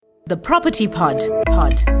The Property Pod.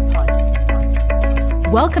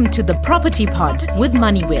 Welcome to The Property Pod with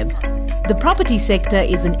MoneyWeb. The property sector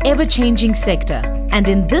is an ever-changing sector, and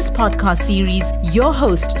in this podcast series, your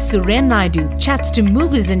host Suren Naidu chats to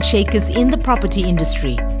movers and shakers in the property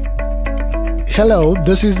industry. Hello,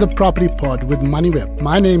 this is The Property Pod with MoneyWeb.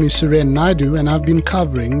 My name is Suren Naidu, and I've been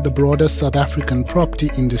covering the broader South African property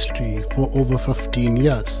industry for over 15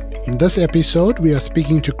 years. In this episode, we are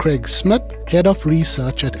speaking to Craig Smith, Head of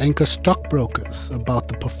Research at Anchor Stockbrokers, about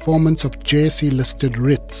the performance of JSE-listed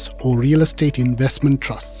REITs or real estate investment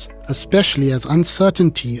trusts, especially as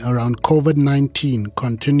uncertainty around COVID-19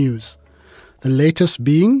 continues. The latest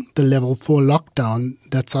being the Level 4 lockdown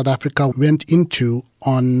that South Africa went into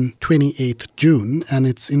on 28th June, and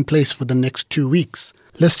it's in place for the next 2 weeks.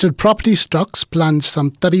 Listed property stocks plunged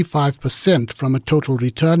some 35% from a total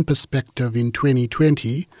return perspective in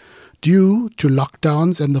 2020 due to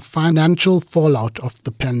lockdowns and the financial fallout of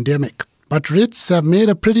the pandemic. But REITs have made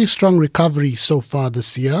a pretty strong recovery so far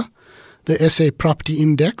this year. The SA Property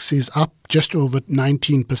Index is up just over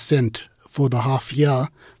 19% for the half year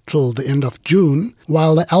till the end of June,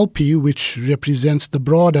 while the LP, which represents the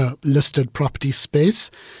broader listed property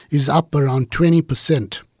space, is up around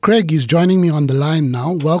 20%. Craig is joining me on the line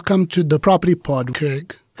now. Welcome to the Property Pod,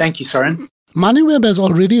 Craig. Thank you, Soren. MoneyWeb has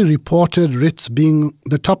already reported REITs being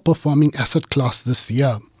the top performing asset class this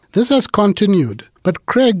year. This has continued. But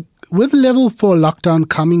Craig, with Level 4 lockdown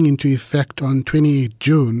coming into effect on 28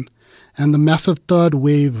 June and the massive third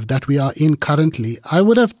wave that we are in currently, I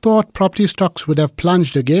would have thought property stocks would have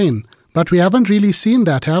plunged again. But we haven't really seen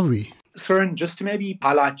that, have we? Soren, just to maybe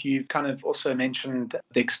highlight, you've kind of also mentioned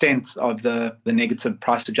the extent of the negative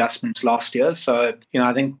price adjustments last year. So,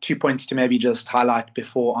 I think 2 points to maybe just highlight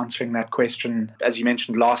before answering that question. As you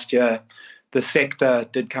mentioned, last year, the sector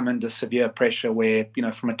did come under severe pressure where,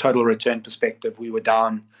 from a total return perspective, we were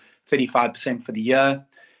down 35% for the year.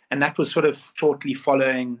 And that was sort of shortly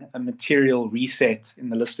following a material reset in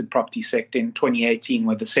the listed property sector in 2018,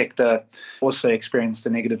 where the sector also experienced a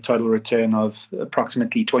negative total return of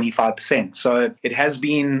approximately 25%. So it has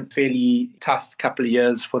been a fairly tough couple of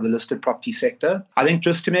years for the listed property sector. I think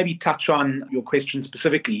just to maybe touch on your question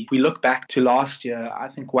specifically, if we look back to last year, I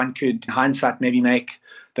think one could, in hindsight, maybe make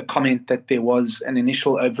the comment that there was an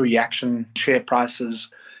initial overreaction share prices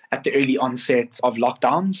at the early onset of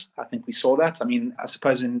lockdowns. I think we saw that. I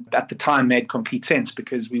suppose at the time made complete sense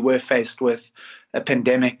because we were faced with a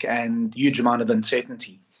pandemic and huge amount of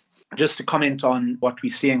uncertainty. Just to comment on what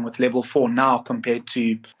we're seeing with Level 4 now compared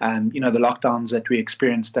to, the lockdowns that we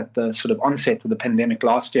experienced at the sort of onset of the pandemic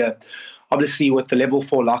last year. Obviously, with the Level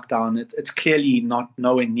 4 lockdown, it's clearly not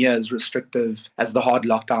nowhere near as restrictive as the hard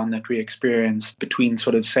lockdown that we experienced between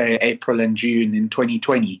sort of, say, April and June in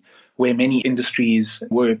 2020. Where many industries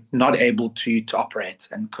were not able to operate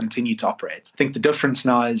and continue to operate. I think the difference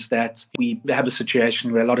now is that we have a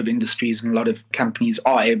situation where a lot of industries and a lot of companies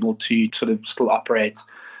are able to sort of still operate.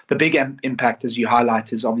 The big impact, as you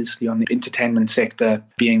highlight, is obviously on the entertainment sector,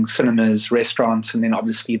 being cinemas, restaurants, and then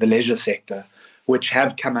obviously the leisure sector, which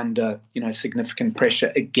have come under, significant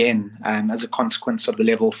pressure again as a consequence of the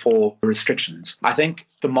Level 4 restrictions. I think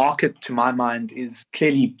the market, to my mind, is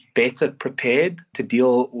clearly better prepared to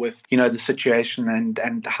deal with, the situation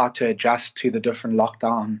and how to adjust to the different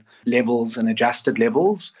lockdown levels and adjusted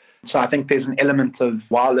levels. So I think there's an element of,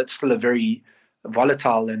 while it's still a very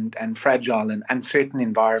volatile and fragile and uncertain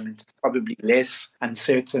environment, it's probably less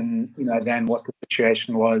uncertain, than what the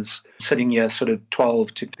situation was sitting here sort of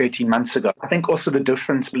 12 to 13 months ago. I think also the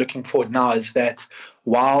difference looking forward now is that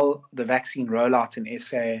while the vaccine rollout in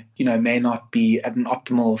SA, may not be at an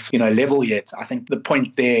optimal, level yet, I think the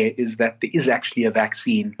point there is that there is actually a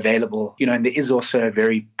vaccine available, and there is also a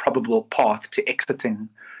very probable path to exiting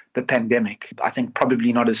the pandemic. I think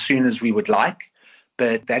probably not as soon as we would like,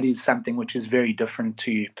 but that is something which is very different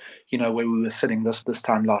to, where we were sitting this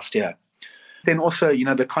time last year. Then also,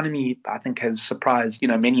 the economy, I think, has surprised,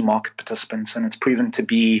 many market participants, and it's proven to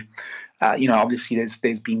be, obviously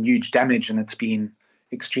there's been huge damage and it's been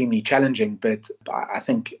extremely challenging, but I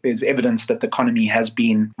think there's evidence that the economy has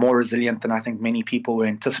been more resilient than I think many people were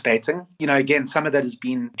anticipating. Again, some of that has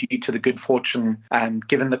been due to the good fortune,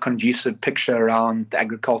 given the conducive picture around the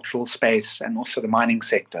agricultural space and also the mining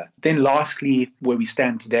sector. Then lastly, where we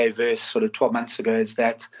stand today versus sort of 12 months ago is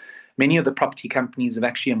that many of the property companies have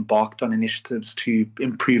actually embarked on initiatives to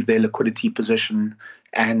improve their liquidity position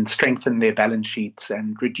and strengthen their balance sheets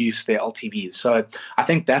and reduce their LTVs. So I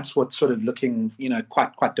think that's what's sort of looking,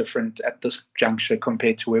 quite different at this juncture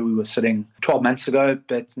compared to where we were sitting 12 months ago,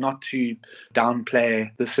 but not to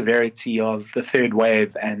downplay the severity of the third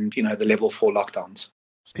wave and, the Level 4 lockdowns.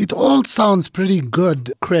 It all sounds pretty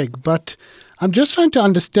good, Craig, but I'm just trying to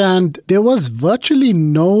understand, there was virtually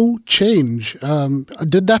no change.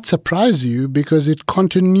 Did that surprise you? Because it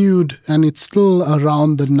continued and it's still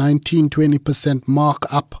around the 19-20%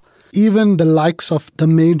 mark up. Even the likes of the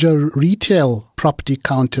major retail property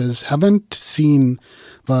counters haven't seen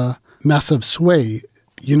the massive sway.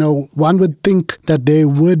 You know, one would think that they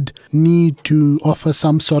would need to offer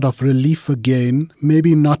some sort of relief again,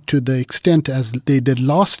 maybe not to the extent as they did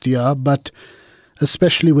last year, but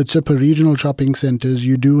especially with super regional shopping centers,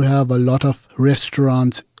 you do have a lot of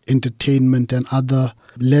restaurants, entertainment, and other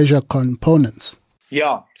leisure components.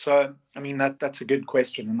 Yeah, so I mean that's a good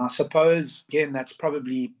question, and I suppose again that's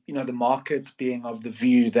probably the market being of the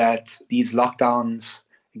view that these lockdowns,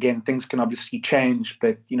 again, things can obviously change,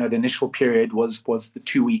 but the initial period was the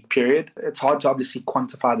 2-week period. It's hard to obviously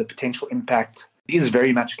quantify the potential impact. It is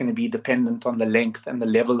very much going to be dependent on the length and the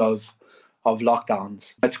level of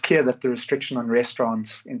lockdowns. It's clear that the restriction on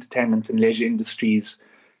restaurants, entertainment, and leisure industries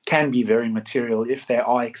can be very material if they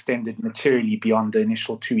are extended materially beyond the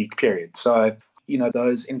initial 2-week period. So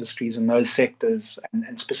those industries and those sectors,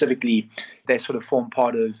 and specifically they sort of form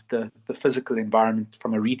part of the physical environment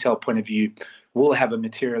from a retail point of view, will have a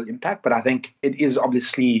material impact. But I think it is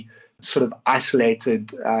obviously sort of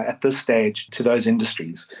isolated at this stage to those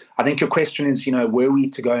industries. I think your question is, were we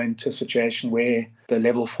to go into a situation where the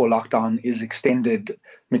level 4 lockdown is extended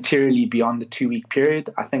materially beyond the 2-week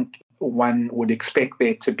period, I think one would expect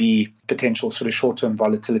there to be potential sort of short-term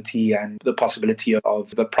volatility and the possibility of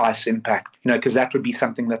the price impact, because that would be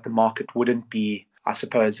something that the market wouldn't be, I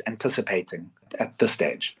suppose, anticipating at this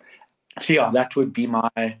stage. So yeah, that would be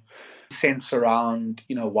my sense around,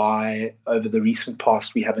 why over the recent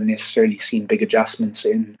past we haven't necessarily seen big adjustments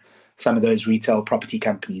in some of those retail property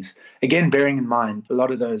companies. Again, bearing in mind, a lot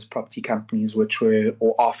of those property companies which were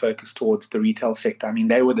or are focused towards the retail sector, I mean,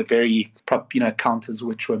 they were the very counters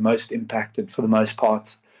which were most impacted for the most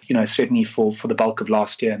part, certainly for the bulk of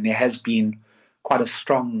last year. And there has been quite a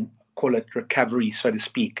strong, call it recovery, so to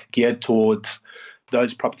speak, geared towards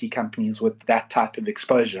those property companies with that type of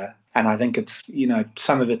exposure. And I think it's,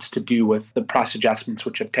 some of it's to do with the price adjustments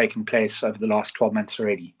which have taken place over the last 12 months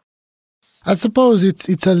already. I suppose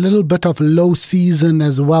it's a little bit of low season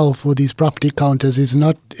as well for these property counters. It's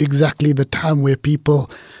not exactly the time where people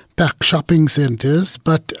pack shopping centers,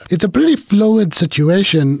 but it's a pretty fluid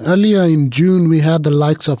situation. Earlier in June, we had the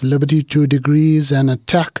likes of Liberty 2 Degrees and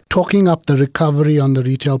Attack talking up the recovery on the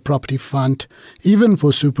retail property front, even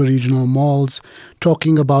for super regional malls,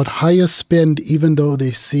 talking about higher spend even though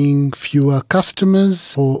they're seeing fewer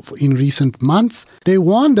customers in recent months. They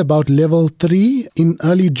warned about level 3 in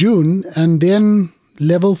early June, and then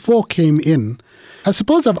level 4 came in. I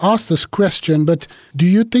suppose I've asked this question, but do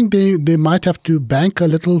you think they might have to bank a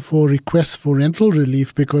little for requests for rental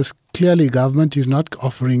relief, because clearly government is not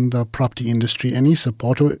offering the property industry any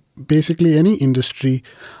support, or basically any industry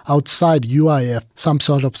outside UIF some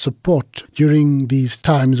sort of support during these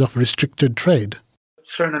times of restricted trade?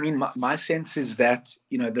 Sure, I mean, my sense is that,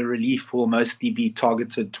 the relief will mostly be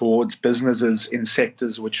targeted towards businesses in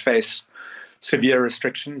sectors which face severe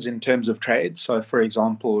restrictions in terms of trade. So, for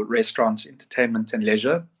example, restaurants, entertainment, and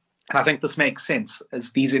leisure. And I think this makes sense,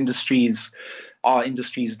 as these industries are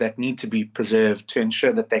industries that need to be preserved to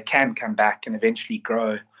ensure that they can come back and eventually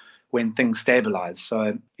grow when things stabilize.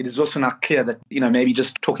 So it is also not clear that, maybe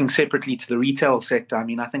just talking separately to the retail sector, I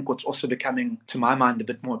mean, I think what's also becoming, to my mind, a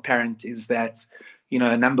bit more apparent is that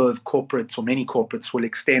a number of corporates, or many corporates, will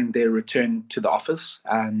extend their return to the office.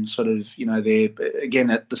 And sort of,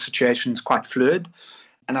 the situation is quite fluid.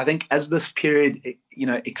 And I think as this period,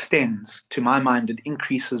 extends, to my mind, it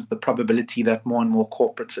increases the probability that more and more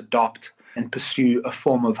corporates adopt and pursue a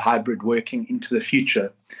form of hybrid working into the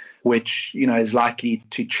future, which, is likely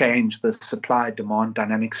to change the supply-demand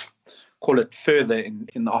dynamics, call it, further in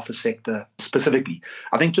the office sector specifically.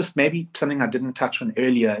 I think just maybe something I didn't touch on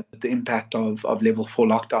earlier, the impact of level 4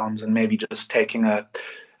 lockdowns, and maybe just taking a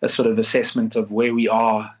sort of assessment of where we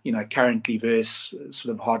are, currently versus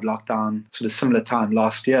sort of hard lockdown, sort of similar time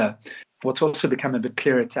last year. What's also become a bit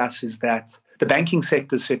clearer to us is that the banking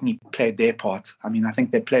sector certainly played their part. I mean, I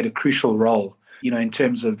think they played a crucial role, in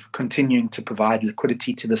terms of continuing to provide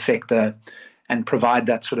liquidity to the sector and provide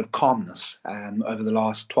that sort of calmness over the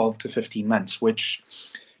last 12 to 15 months, which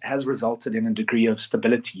has resulted in a degree of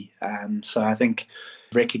stability. So I think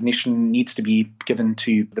recognition needs to be given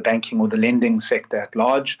to the banking or the lending sector at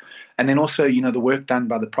large. And then also, the work done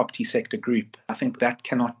by the property sector group. I think that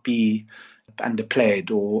cannot be underplayed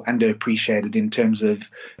or underappreciated in terms of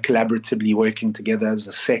collaboratively working together as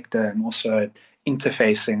a sector, and also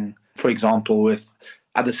interfacing, for example, with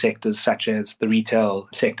other sectors such as the retail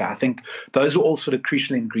sector. I think those were all sort of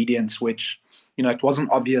crucial ingredients which, it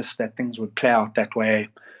wasn't obvious that things would play out that way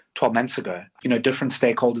 12 months ago. Different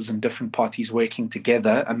stakeholders and different parties working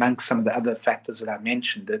together amongst some of the other factors that I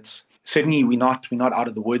mentioned. It's certainly we're not out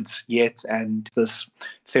of the woods yet, and this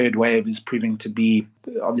third wave is proving to be,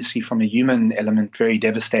 obviously from a human element, very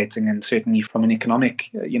devastating, and certainly from an economic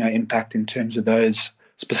impact in terms of those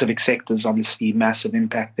specific sectors, obviously massive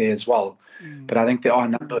impact there as well. But I think there are a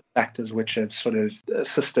number of factors which have sort of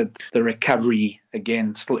assisted the recovery,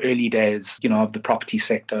 again, still early days, of the property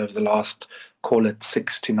sector over the last, call it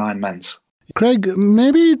 6 to 9 months. Craig,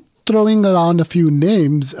 maybe throwing around a few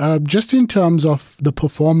names, just in terms of the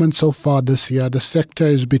performance so far this year, the sector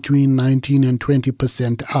is between 19 and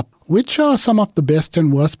 20% up. Which are some of the best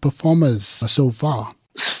and worst performers so far?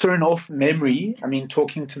 Thrown off memory,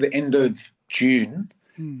 talking to the end of June,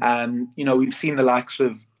 we've seen the likes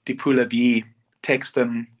of Dipula B,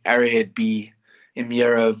 Texton, Arrowhead B,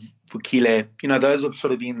 Emira, Vukile. Those have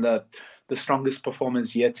sort of been the strongest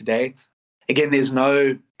performers year to date. Again, there's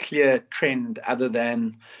no clear trend other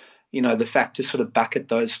than, the fact to sort of bucket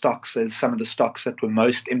those stocks as some of the stocks that were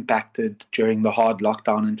most impacted during the hard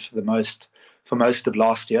lockdown and for most of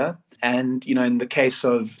last year. And, in the case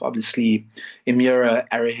of obviously Emira,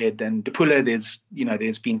 Arrowhead and Dipula, there's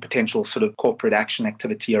been potential sort of corporate action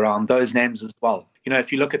activity around those names as well.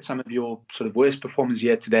 If you look at some of your sort of worst performers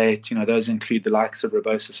year to date, those include the likes of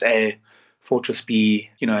Robosis A, Fortress B,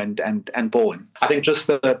 and Bourne. I think just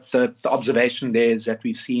the observation there is that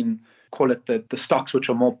we've seen, call it the stocks which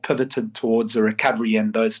are more pivoted towards a recovery,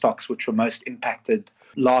 and those stocks which were most impacted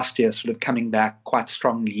last year sort of coming back quite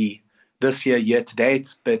strongly this year to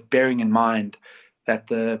date, but bearing in mind that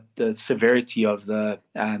the severity of the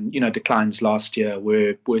declines last year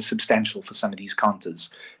were substantial for some of these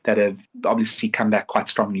counters that have obviously come back quite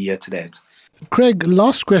strongly year to date. Craig,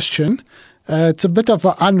 last question. It's a bit of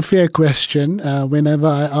an unfair question whenever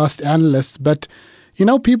I ask analysts, but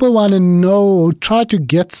people want to know, try to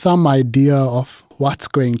get some idea of what's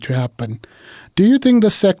going to happen. Do you think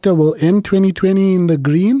the sector will end 2020 in the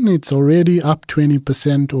green? It's already up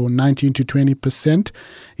 20% or 19 to 20%.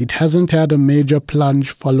 It hasn't had a major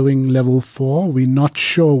plunge following level 4. We're not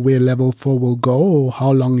sure where level 4 will go or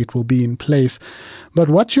how long it will be in place. But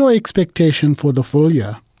what's your expectation for the full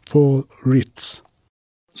year for REITs?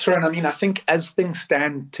 Suren, I think as things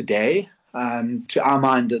stand today, to our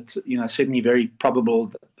mind, it's certainly very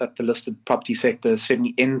probable that the listed property sector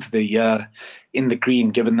certainly ends the year in the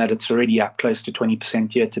green, given that it's already up close to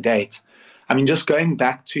 20% year to date. Just going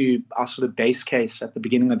back to our sort of base case at the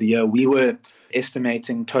beginning of the year, we were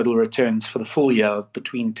estimating total returns for the full year of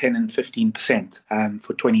between 10 and 15%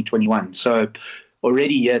 for 2021. So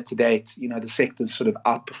already year to date, the sector's sort of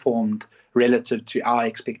outperformed relative to our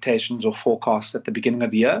expectations or forecasts at the beginning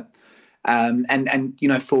of the year. And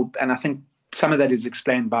I think some of that is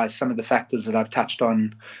explained by some of the factors that I've touched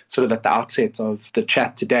on sort of at the outset of the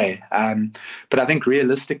chat today. But I think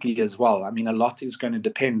realistically as well, a lot is going to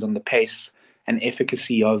depend on the pace and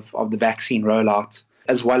efficacy of the vaccine rollout,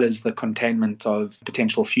 as well as the containment of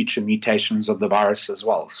potential future mutations of the virus as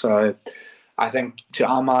well. So I think to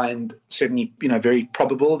our mind, certainly, very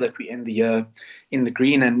probable that we end the year in the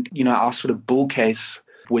green. And, our sort of bull case,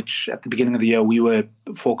 which at the beginning of the year we were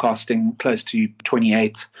forecasting close to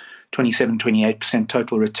 27-28%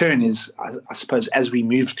 total return, is, I suppose, as we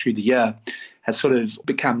move through the year, has sort of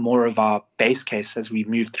become more of our base case as we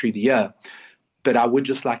move through the year. But I would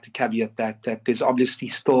just like to caveat that there's obviously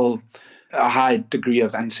still a high degree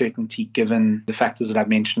of uncertainty given the factors that I've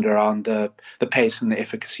mentioned around the pace and the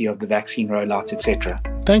efficacy of the vaccine rollout, etc.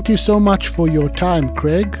 Thank you so much for your time,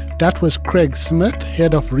 Craig. That was Craig Smith,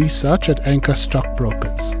 Head of Research at Anchor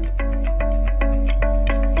Stockbrokers.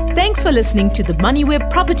 Thanks for listening to the MoneyWeb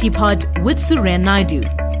Property Pod with Suren Naidu.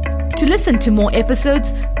 To listen to more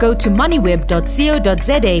episodes, go to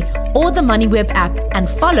moneyweb.co.za or the MoneyWeb app and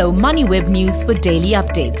follow MoneyWeb News for daily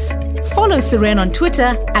updates. Follow Suren on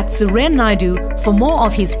Twitter at Suren Naidu for more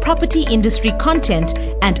of his property industry content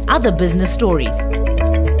and other business stories.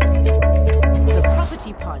 The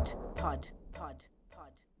Property Pod.